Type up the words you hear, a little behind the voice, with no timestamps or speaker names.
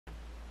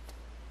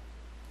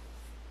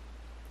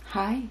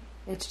Hi,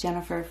 it's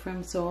Jennifer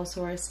from Soul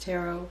Source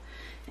Tarot,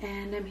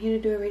 and I'm here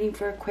to do a reading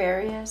for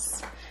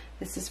Aquarius.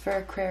 This is for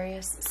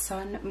Aquarius,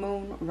 Sun,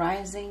 Moon,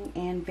 Rising,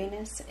 and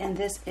Venus, and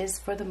this is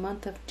for the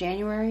month of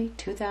January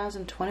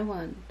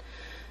 2021.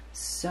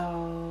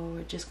 So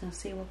we're just going to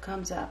see what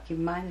comes up. Keep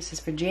in mind, this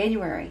is for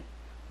January.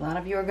 A lot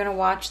of you are going to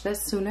watch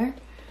this sooner.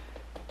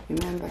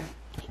 Remember,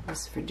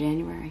 this is for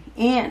January.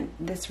 And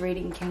this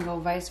reading can go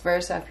vice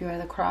versa. If you are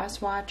the cross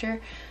watcher,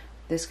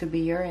 this could be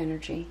your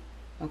energy.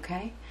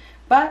 Okay?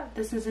 But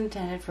this is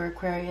intended for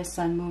Aquarius,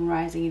 Sun, Moon,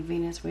 Rising, and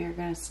Venus. We are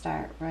going to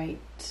start right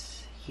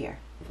here.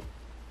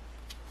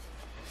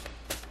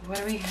 What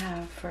do we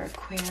have for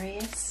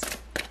Aquarius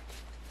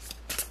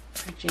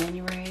for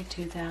January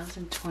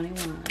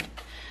 2021?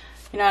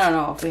 You know, I don't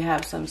know if we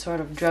have some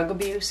sort of drug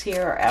abuse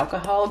here or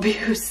alcohol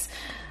abuse.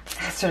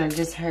 That's what I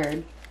just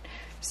heard.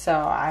 So,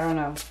 I don't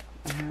know.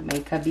 It may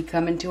be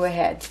coming to a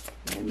head.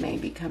 It may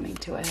be coming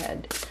to a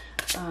head.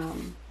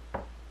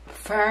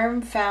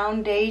 Firm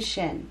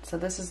foundation. So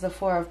this is the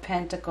Four of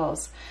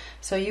Pentacles.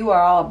 So you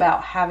are all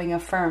about having a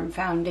firm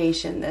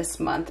foundation this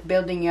month,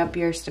 building up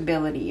your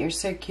stability, your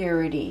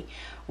security,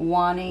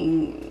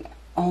 wanting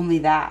only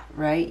that,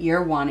 right?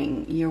 You're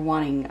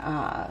wanting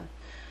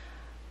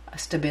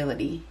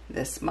stability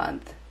this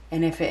month.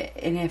 And if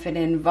it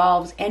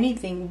involves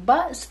anything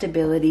but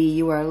stability,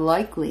 you are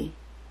likely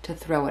to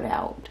throw it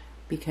out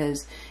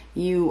because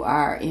you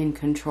are in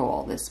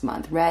control this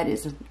month. Red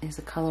is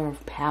a color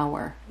of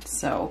power.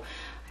 So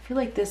I feel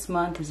like this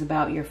month is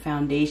about your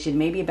foundation,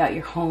 maybe about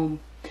your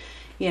home,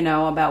 you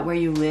know, about where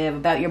you live,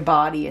 about your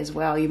body as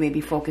well. You may be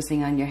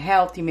focusing on your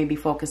health. You may be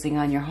focusing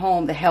on your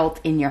home, the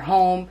health in your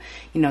home,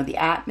 you know, the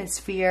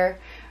atmosphere.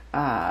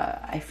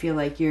 I feel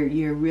like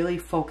you're really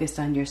focused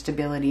on your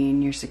stability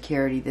and your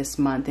security this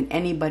month. And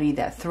anybody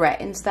that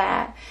threatens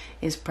that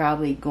is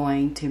probably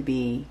going to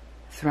be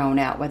thrown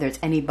out, whether it's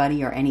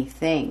anybody or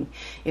anything.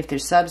 If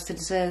there's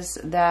substances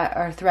that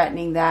are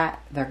threatening that,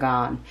 they're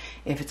gone.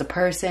 If it's a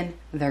person,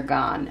 they're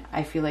gone.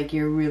 I feel like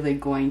you're really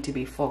going to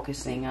be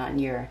focusing on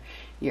your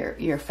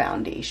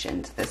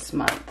foundations this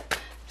month.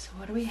 So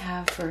what do we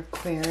have for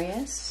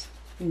Aquarius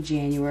in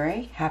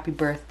January? Happy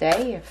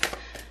birthday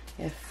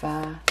if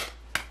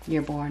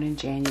you're born in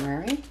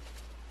January.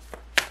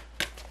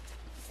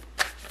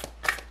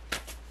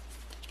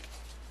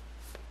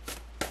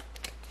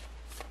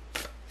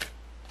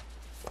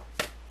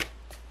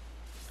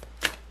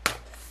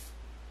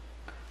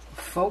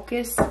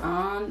 Focus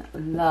on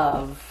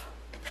love.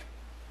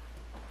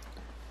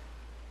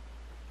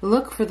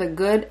 Look for the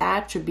good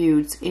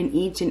attributes in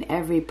each and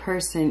every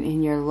person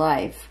in your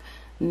life.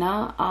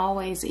 Not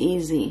always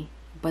easy,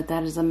 but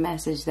that is a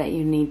message that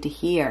you need to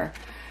hear.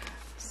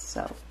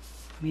 So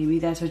maybe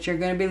that's what you're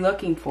going to be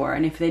looking for.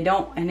 And if they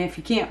don't, and if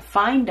you can't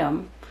find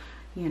them,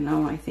 you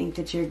know, I think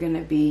that you're going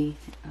to be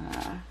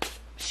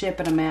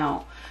shipping them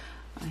out.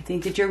 I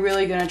think that you're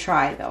really going to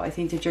try, though. I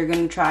think that you're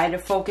going to try to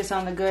focus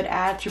on the good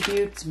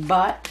attributes,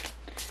 but,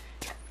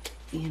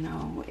 you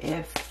know,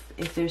 if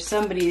there's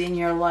somebody in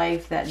your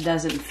life that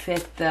doesn't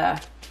fit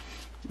the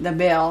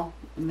bill,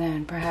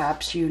 then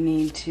perhaps you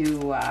need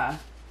to,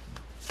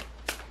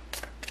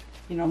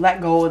 you know, let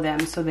go of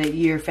them so that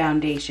your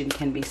foundation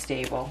can be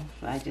stable.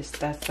 That's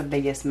the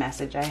biggest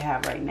message I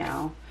have right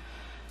now.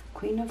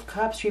 Queen of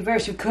Cups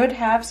reverse. You could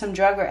have some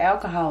drug or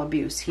alcohol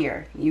abuse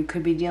here. You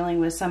could be dealing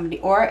with somebody,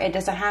 or it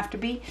doesn't have to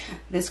be.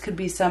 This could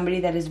be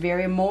somebody that is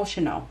very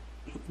emotional.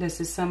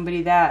 This is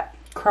somebody that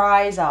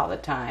cries all the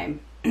time.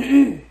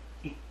 It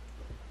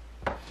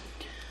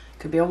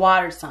could be a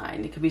water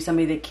sign. It could be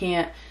somebody that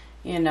can't,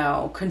 you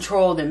know,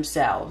 control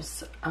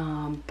themselves.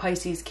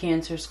 Pisces,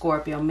 Cancer,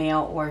 Scorpio,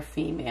 male or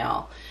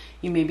female.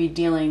 You may be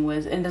dealing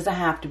with, and it doesn't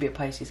have to be a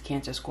Pisces,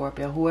 Cancer,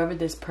 Scorpio. Whoever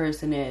this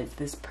person is,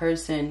 this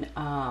person,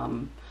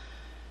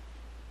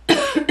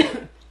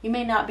 you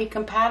may not be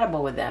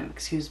compatible with them.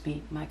 Excuse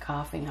me, my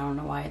coughing. I don't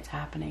know why it's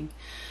happening.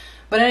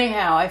 But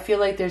anyhow, I feel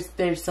like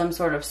there's some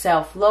sort of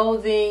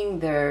self-loathing.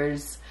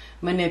 There's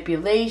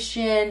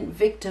manipulation,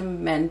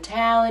 victim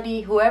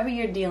mentality. Whoever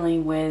you're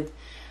dealing with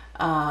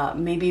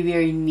may be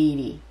very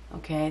needy.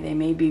 Okay, they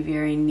may be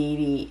very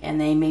needy, and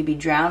they may be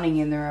drowning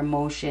in their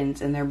emotions,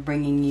 and they're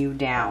bringing you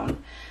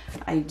down.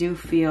 I do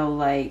feel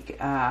like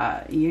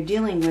you're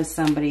dealing with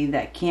somebody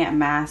that can't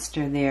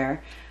master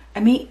their... I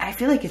mean, I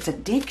feel like it's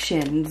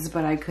addictions,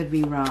 but I could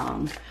be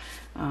wrong.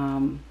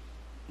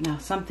 Now,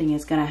 something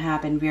is going to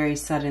happen very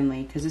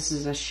suddenly, because this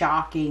is a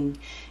shocking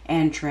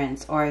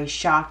entrance, or a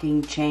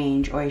shocking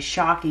change, or a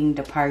shocking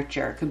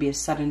departure. It could be a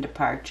sudden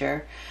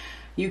departure.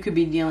 You could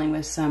be dealing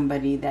with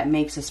somebody that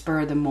makes a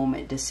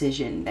spur-of-the-moment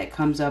decision, that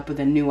comes up with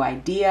a new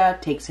idea,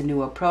 takes a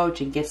new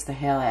approach, and gets the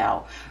hell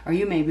out. Or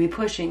you may be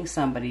pushing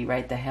somebody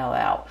right the hell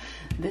out.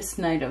 This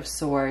Knight of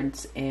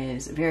Swords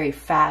is very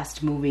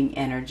fast-moving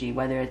energy,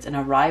 whether it's an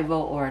arrival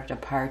or a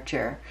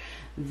departure.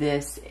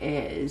 This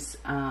is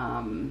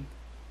a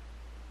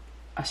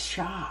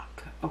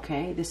shock,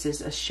 okay? This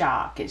is a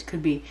shock. It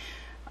could be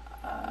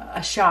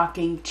a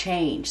shocking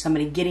change,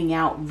 somebody getting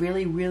out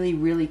really, really,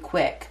 really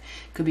quick.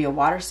 Could be a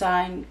water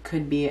sign,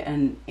 could be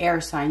an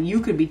air sign. You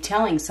could be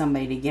telling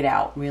somebody to get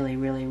out really,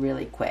 really,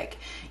 really quick.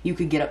 You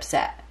could get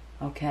upset,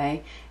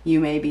 okay?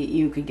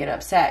 You could get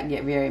upset,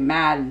 get very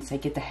mad and say,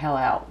 get the hell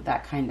out,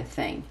 that kind of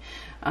thing.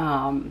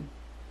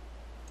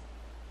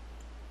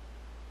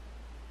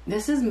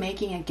 This is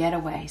making a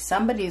getaway.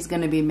 Somebody is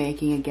going to be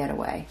making a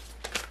getaway.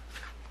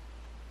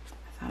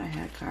 I thought I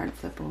had a card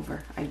flip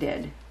over. I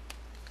did.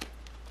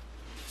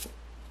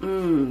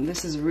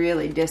 This is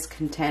really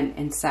discontent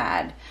and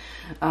sad.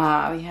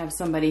 We have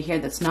somebody here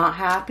that's not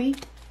happy.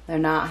 They're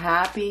not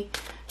happy.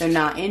 They're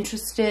not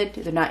interested.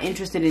 They're not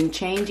interested in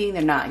changing.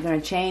 They're not going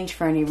to change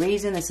for any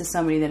reason. This is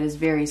somebody that is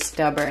very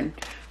stubborn,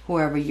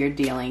 whoever you're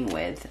dealing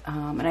with.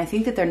 And I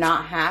think that they're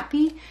not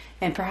happy,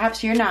 and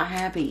perhaps you're not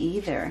happy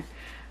either.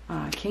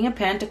 King of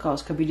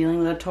Pentacles could be dealing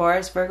with a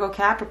Taurus, Virgo,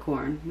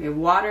 Capricorn. We have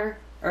water,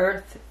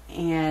 earth,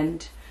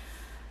 and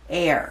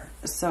air.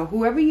 So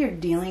whoever you're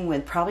dealing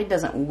with probably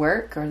doesn't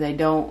work, or they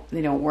don't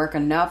work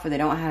enough, or they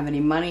don't have any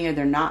money, or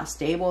they're not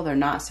stable, they're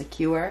not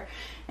secure.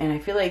 And I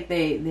feel like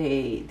they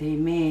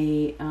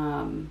may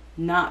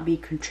not be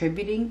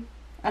contributing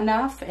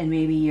enough, and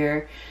maybe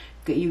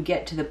you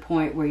get to the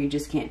point where you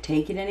just can't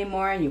take it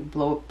anymore and you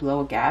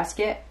blow a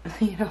gasket,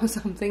 you know,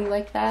 something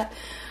like that.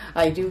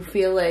 I do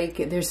feel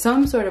like there's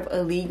some sort of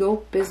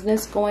illegal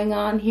business going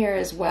on here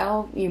as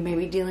well. You may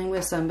be dealing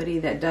with somebody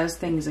that does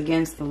things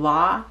against the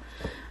law.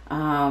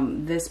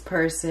 This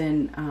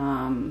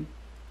person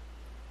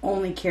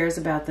only cares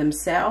about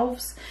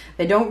themselves.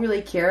 They don't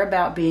really care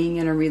about being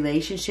in a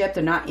relationship.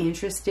 They're not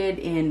interested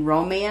in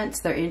romance.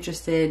 They're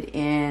interested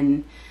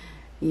in,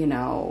 you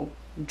know,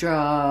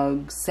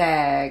 drugs,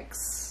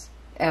 sex,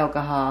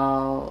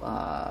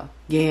 alcohol,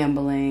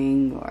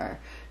 gambling, or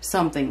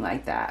something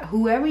like that.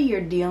 Whoever you're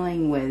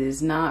dealing with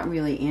is not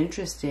really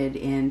interested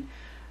in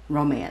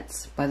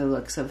romance by the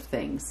looks of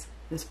things.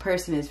 This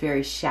person is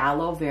very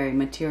shallow, very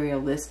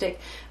materialistic,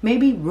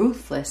 maybe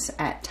ruthless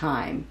at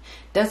time.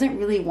 Doesn't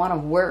really want to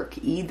work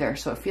either.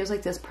 So it feels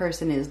like this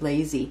person is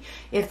lazy.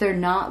 If they're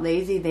not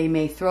lazy, they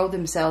may throw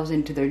themselves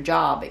into their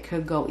job. It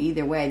could go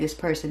either way. This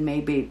person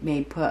may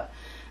put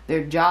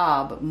their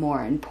job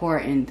more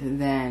important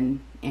than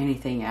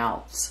anything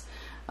else.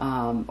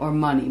 Or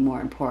money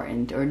more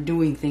important, or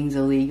doing things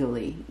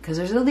illegally. Because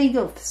there's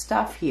illegal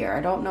stuff here.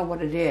 I don't know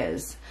what it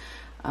is.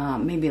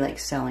 Maybe like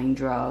selling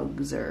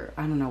drugs, or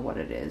I don't know what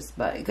it is,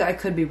 but I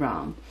could be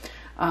wrong.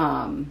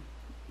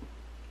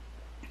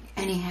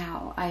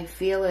 Anyhow, I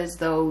feel as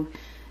though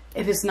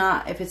if it's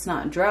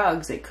not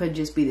drugs, it could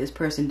just be this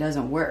person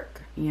doesn't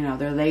work. You know,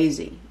 they're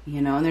lazy,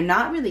 you know, and they're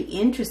not really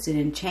interested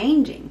in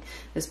changing.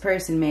 This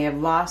person may have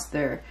lost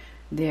their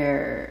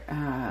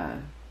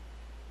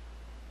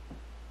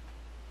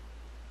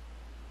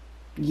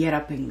get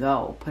up and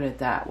go, put it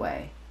that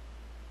way.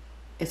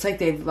 It's like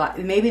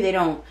maybe they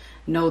don't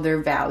know their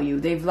value.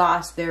 They've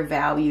lost their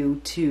value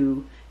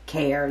to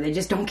care. They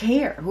just don't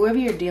care. Whoever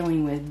you're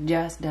dealing with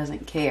just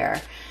doesn't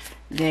care.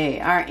 They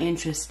aren't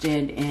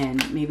interested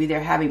in, maybe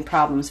they're having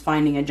problems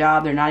finding a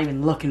job. They're not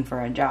even looking for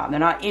a job. They're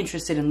not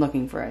interested in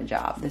looking for a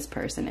job. This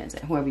person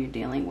isn't, whoever you're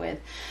dealing with.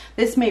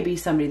 This may be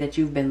somebody that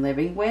you've been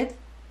living with.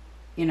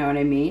 You know what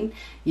I mean?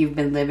 You've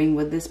been living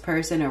with this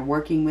person or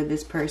working with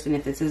this person.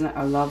 If this isn't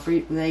a love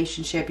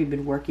relationship, you've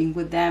been working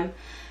with them.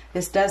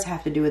 This does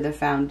have to do with a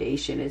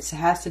foundation. It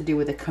has to do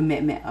with a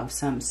commitment of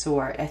some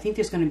sort. I think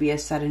there's going to be a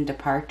sudden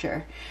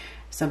departure.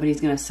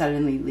 Somebody's going to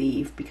suddenly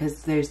leave,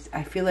 because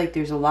I feel like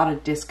there's a lot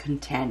of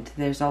discontent.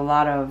 There's a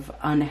lot of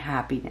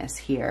unhappiness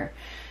here.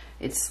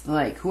 It's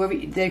like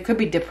there could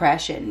be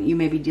depression. You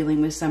may be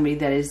dealing with somebody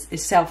that is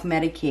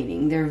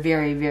self-medicating. They're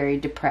very, very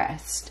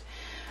depressed.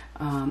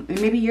 And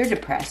maybe you're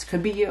depressed.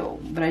 Could be you.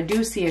 But I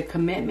do see a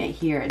commitment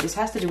here. This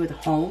has to do with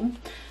home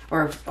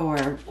or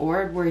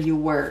where you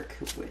work.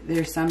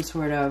 There's some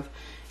sort of,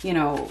 you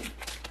know,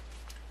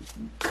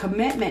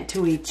 commitment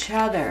to each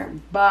other.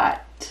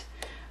 But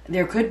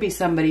there could be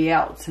somebody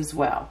else as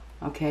well.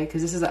 Okay?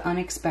 Because this is an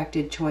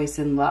unexpected choice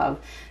in love.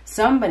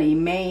 Somebody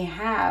may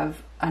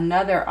have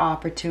another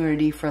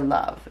opportunity for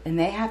love. And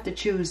they have to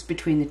choose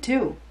between the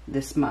two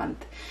this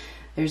month.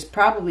 There's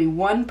probably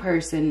one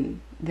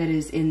person that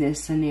is in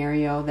this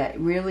scenario that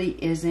really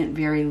isn't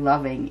very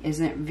loving,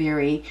 isn't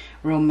very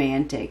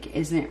romantic,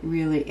 isn't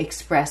really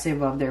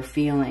expressive of their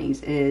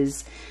feelings,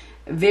 is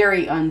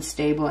very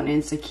unstable and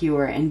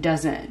insecure, and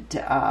doesn't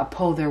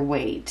pull their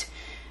weight.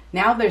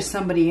 Now there's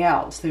somebody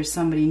else. There's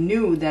somebody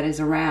new that is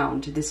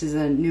around. This is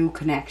a new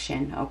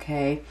connection,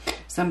 okay?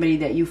 Somebody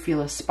that you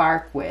feel a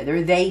spark with,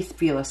 or they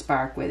feel a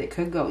spark with. It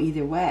could go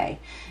either way.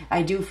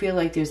 I do feel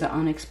like there's an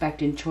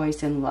unexpected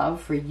choice in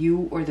love for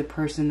you or the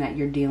person that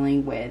you're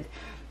dealing with.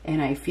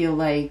 And I feel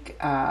like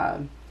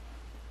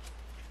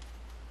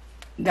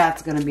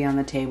that's going to be on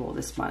the table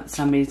this month.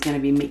 Somebody's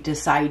going to be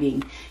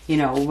deciding, you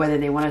know, whether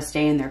they want to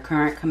stay in their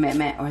current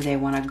commitment or they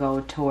want to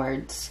go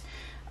towards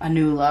a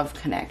new love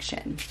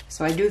connection.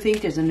 So I do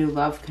think there's a new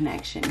love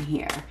connection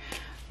here.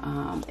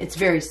 It's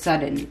very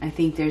sudden. I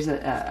think there's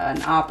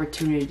an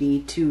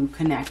opportunity to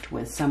connect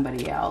with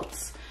somebody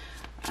else.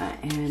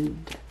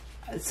 And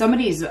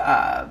somebody's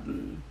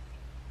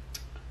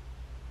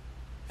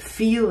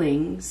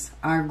feelings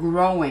are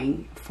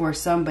growing for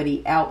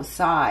somebody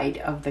outside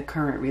of the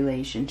current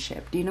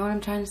relationship. Do you know what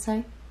I'm trying to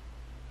say?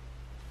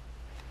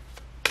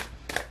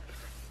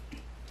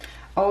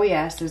 Oh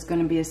yes, there's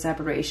going to be a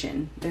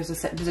separation. There's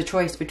a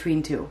choice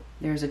between two.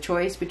 There's a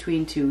choice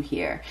between two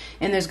here,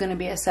 and there's going to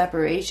be a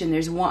separation.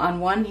 There's on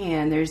one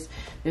hand,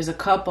 there's a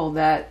couple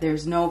that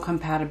there's no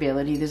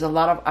compatibility. There's a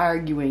lot of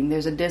arguing.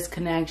 There's a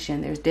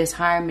disconnection. There's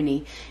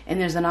disharmony,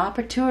 and there's an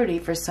opportunity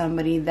for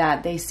somebody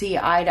that they see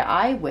eye to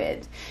eye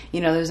with.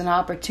 You know, there's an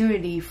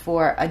opportunity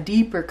for a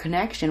deeper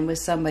connection with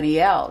somebody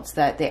else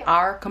that they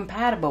are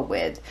compatible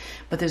with.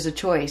 But there's a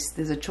choice.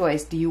 There's a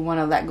choice. Do you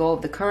want to let go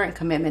of the current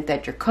commitment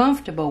that you're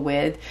comfortable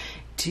with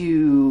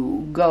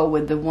to go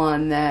with the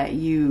one that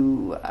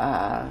you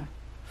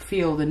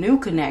feel the new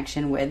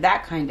connection with?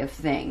 That kind of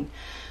thing.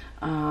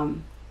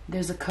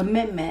 There's a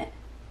commitment,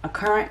 a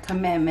current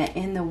commitment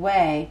in the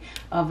way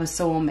of a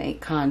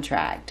soulmate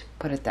contract.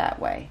 Put it that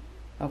way.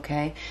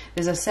 Okay?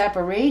 There's a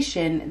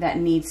separation that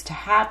needs to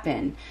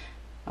happen.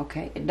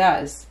 Okay? It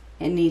does.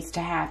 It needs to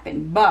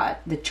happen,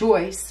 but the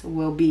choice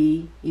will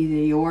be either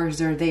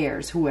yours or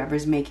theirs.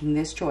 Whoever's making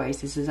this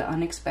choice. This is an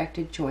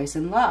unexpected choice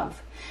in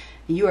love.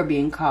 You are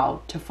being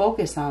called to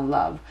focus on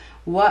love.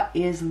 What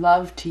is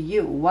love to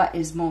you? What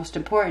is most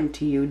important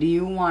to you? Do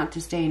you want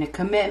to stay in a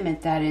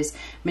commitment that is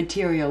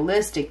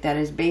materialistic, that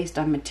is based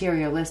on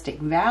materialistic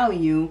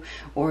value,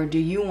 or do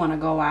you want to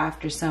go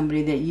after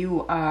somebody that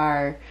you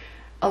are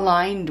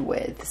aligned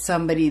with,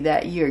 somebody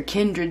that you're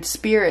kindred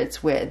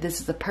spirits with? This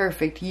is the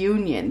perfect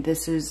union.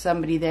 This is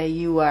somebody that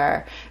you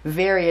are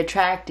very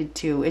attracted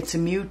to. It's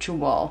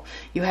mutual.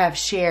 You have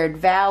shared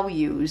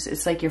values.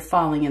 It's like you're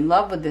falling in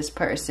love with this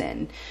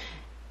person,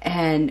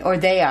 or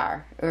they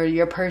are, or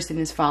your person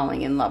is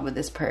falling in love with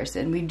this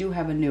person. We do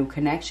have a new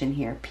connection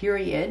here,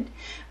 period.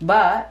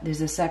 But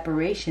there's a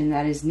separation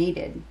that is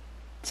needed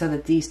so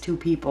that these two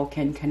people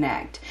can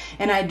connect.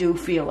 And I do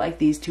feel like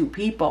these two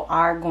people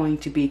are going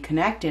to be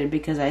connected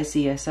because I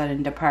see a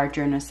sudden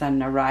departure and a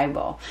sudden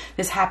arrival.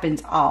 This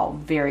happens all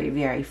very,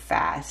 very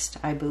fast,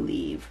 I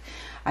believe.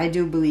 I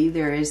do believe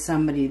there is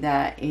somebody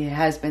that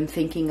has been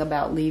thinking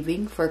about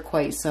leaving for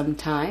quite some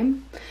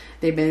time.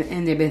 They've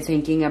been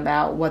thinking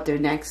about what their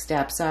next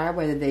steps are,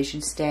 whether they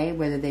should stay,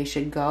 whether they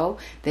should go.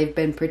 They've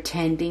been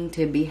pretending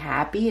to be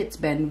happy. It's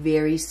been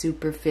very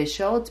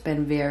superficial. It's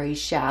been very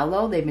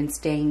shallow. They've been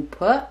staying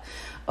put,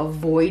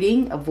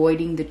 avoiding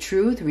the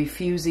truth,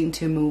 refusing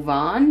to move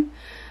on.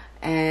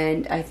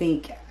 And I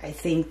think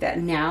that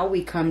now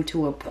we come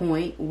to a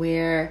point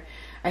where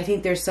I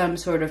think there's some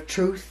sort of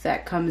truth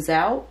that comes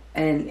out,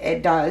 and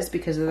it does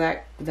because of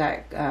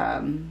that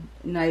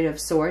Knight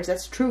of Swords.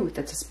 That's truth.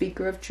 That's a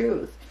speaker of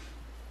truth.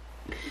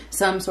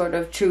 Some sort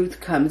of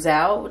truth comes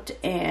out,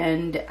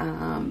 and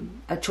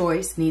a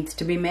choice needs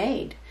to be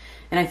made.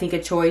 And I think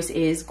a choice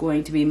is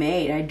going to be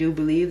made. I do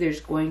believe there's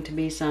going to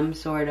be some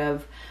sort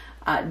of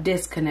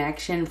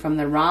disconnection from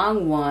the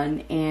wrong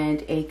one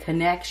and a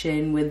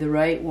connection with the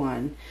right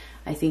one.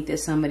 I think that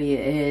somebody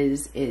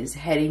is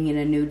heading in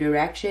a new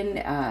direction,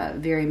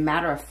 very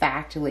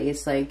matter-of-factly.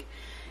 It's like,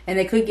 and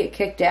they could get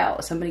kicked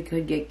out. Somebody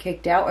could get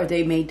kicked out, or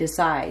they may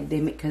decide,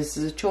 because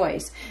it's a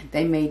choice,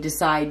 they may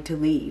decide to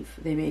leave.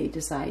 They may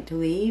decide to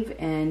leave,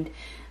 and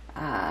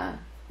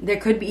there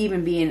could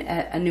even be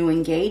a new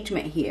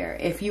engagement here.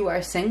 If you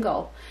are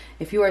single,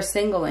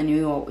 and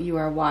you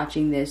are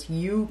watching this,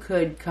 you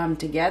could come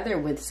together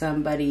with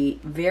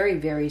somebody very,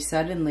 very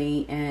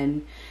suddenly,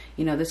 and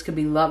you know, this could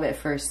be love at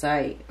first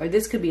sight, or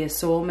this could be a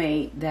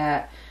soulmate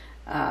that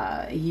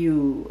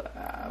you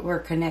were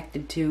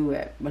connected to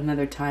at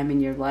another time in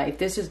your life.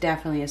 This is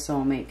definitely a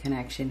soulmate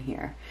connection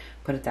here,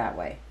 put it that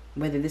way.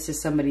 Whether this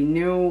is somebody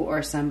new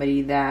or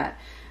somebody that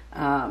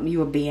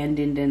you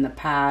abandoned in the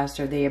past,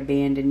 or they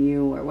abandoned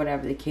you, or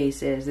whatever the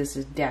case is, this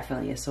is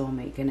definitely a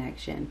soulmate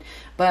connection.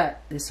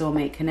 But the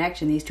soulmate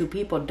connection, these two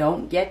people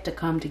don't get to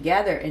come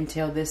together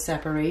until this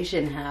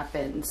separation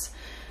happens.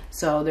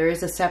 So there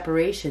is a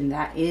separation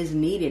that is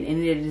needed,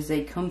 and it is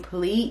a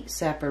complete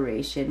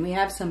separation. We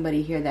have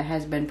somebody here that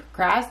has been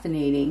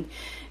procrastinating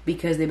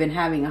because they've been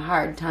having a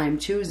hard time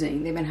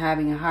choosing. They've been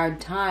having a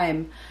hard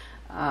time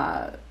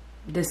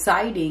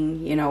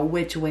deciding, you know,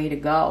 which way to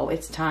go.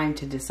 It's time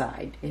to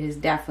decide. It is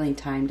definitely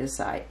time to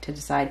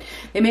decide.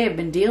 They may have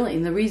been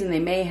dealing, the reason they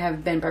may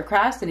have been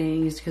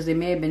procrastinating is because they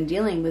may have been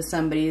dealing with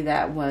somebody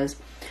that was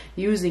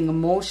using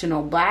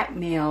emotional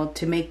blackmail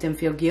to make them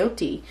feel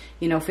guilty.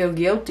 You know, feel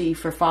guilty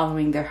for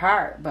following their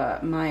heart.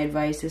 But my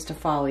advice is to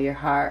follow your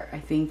heart. I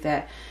think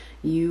that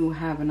you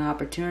have an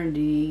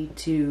opportunity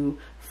to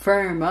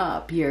firm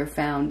up your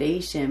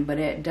foundation, but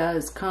it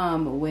does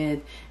come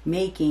with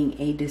making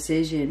a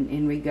decision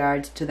in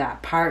regards to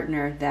that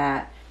partner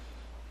that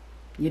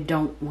you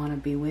don't want to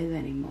be with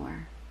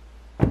anymore.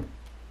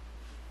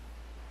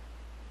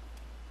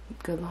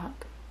 Good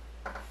luck.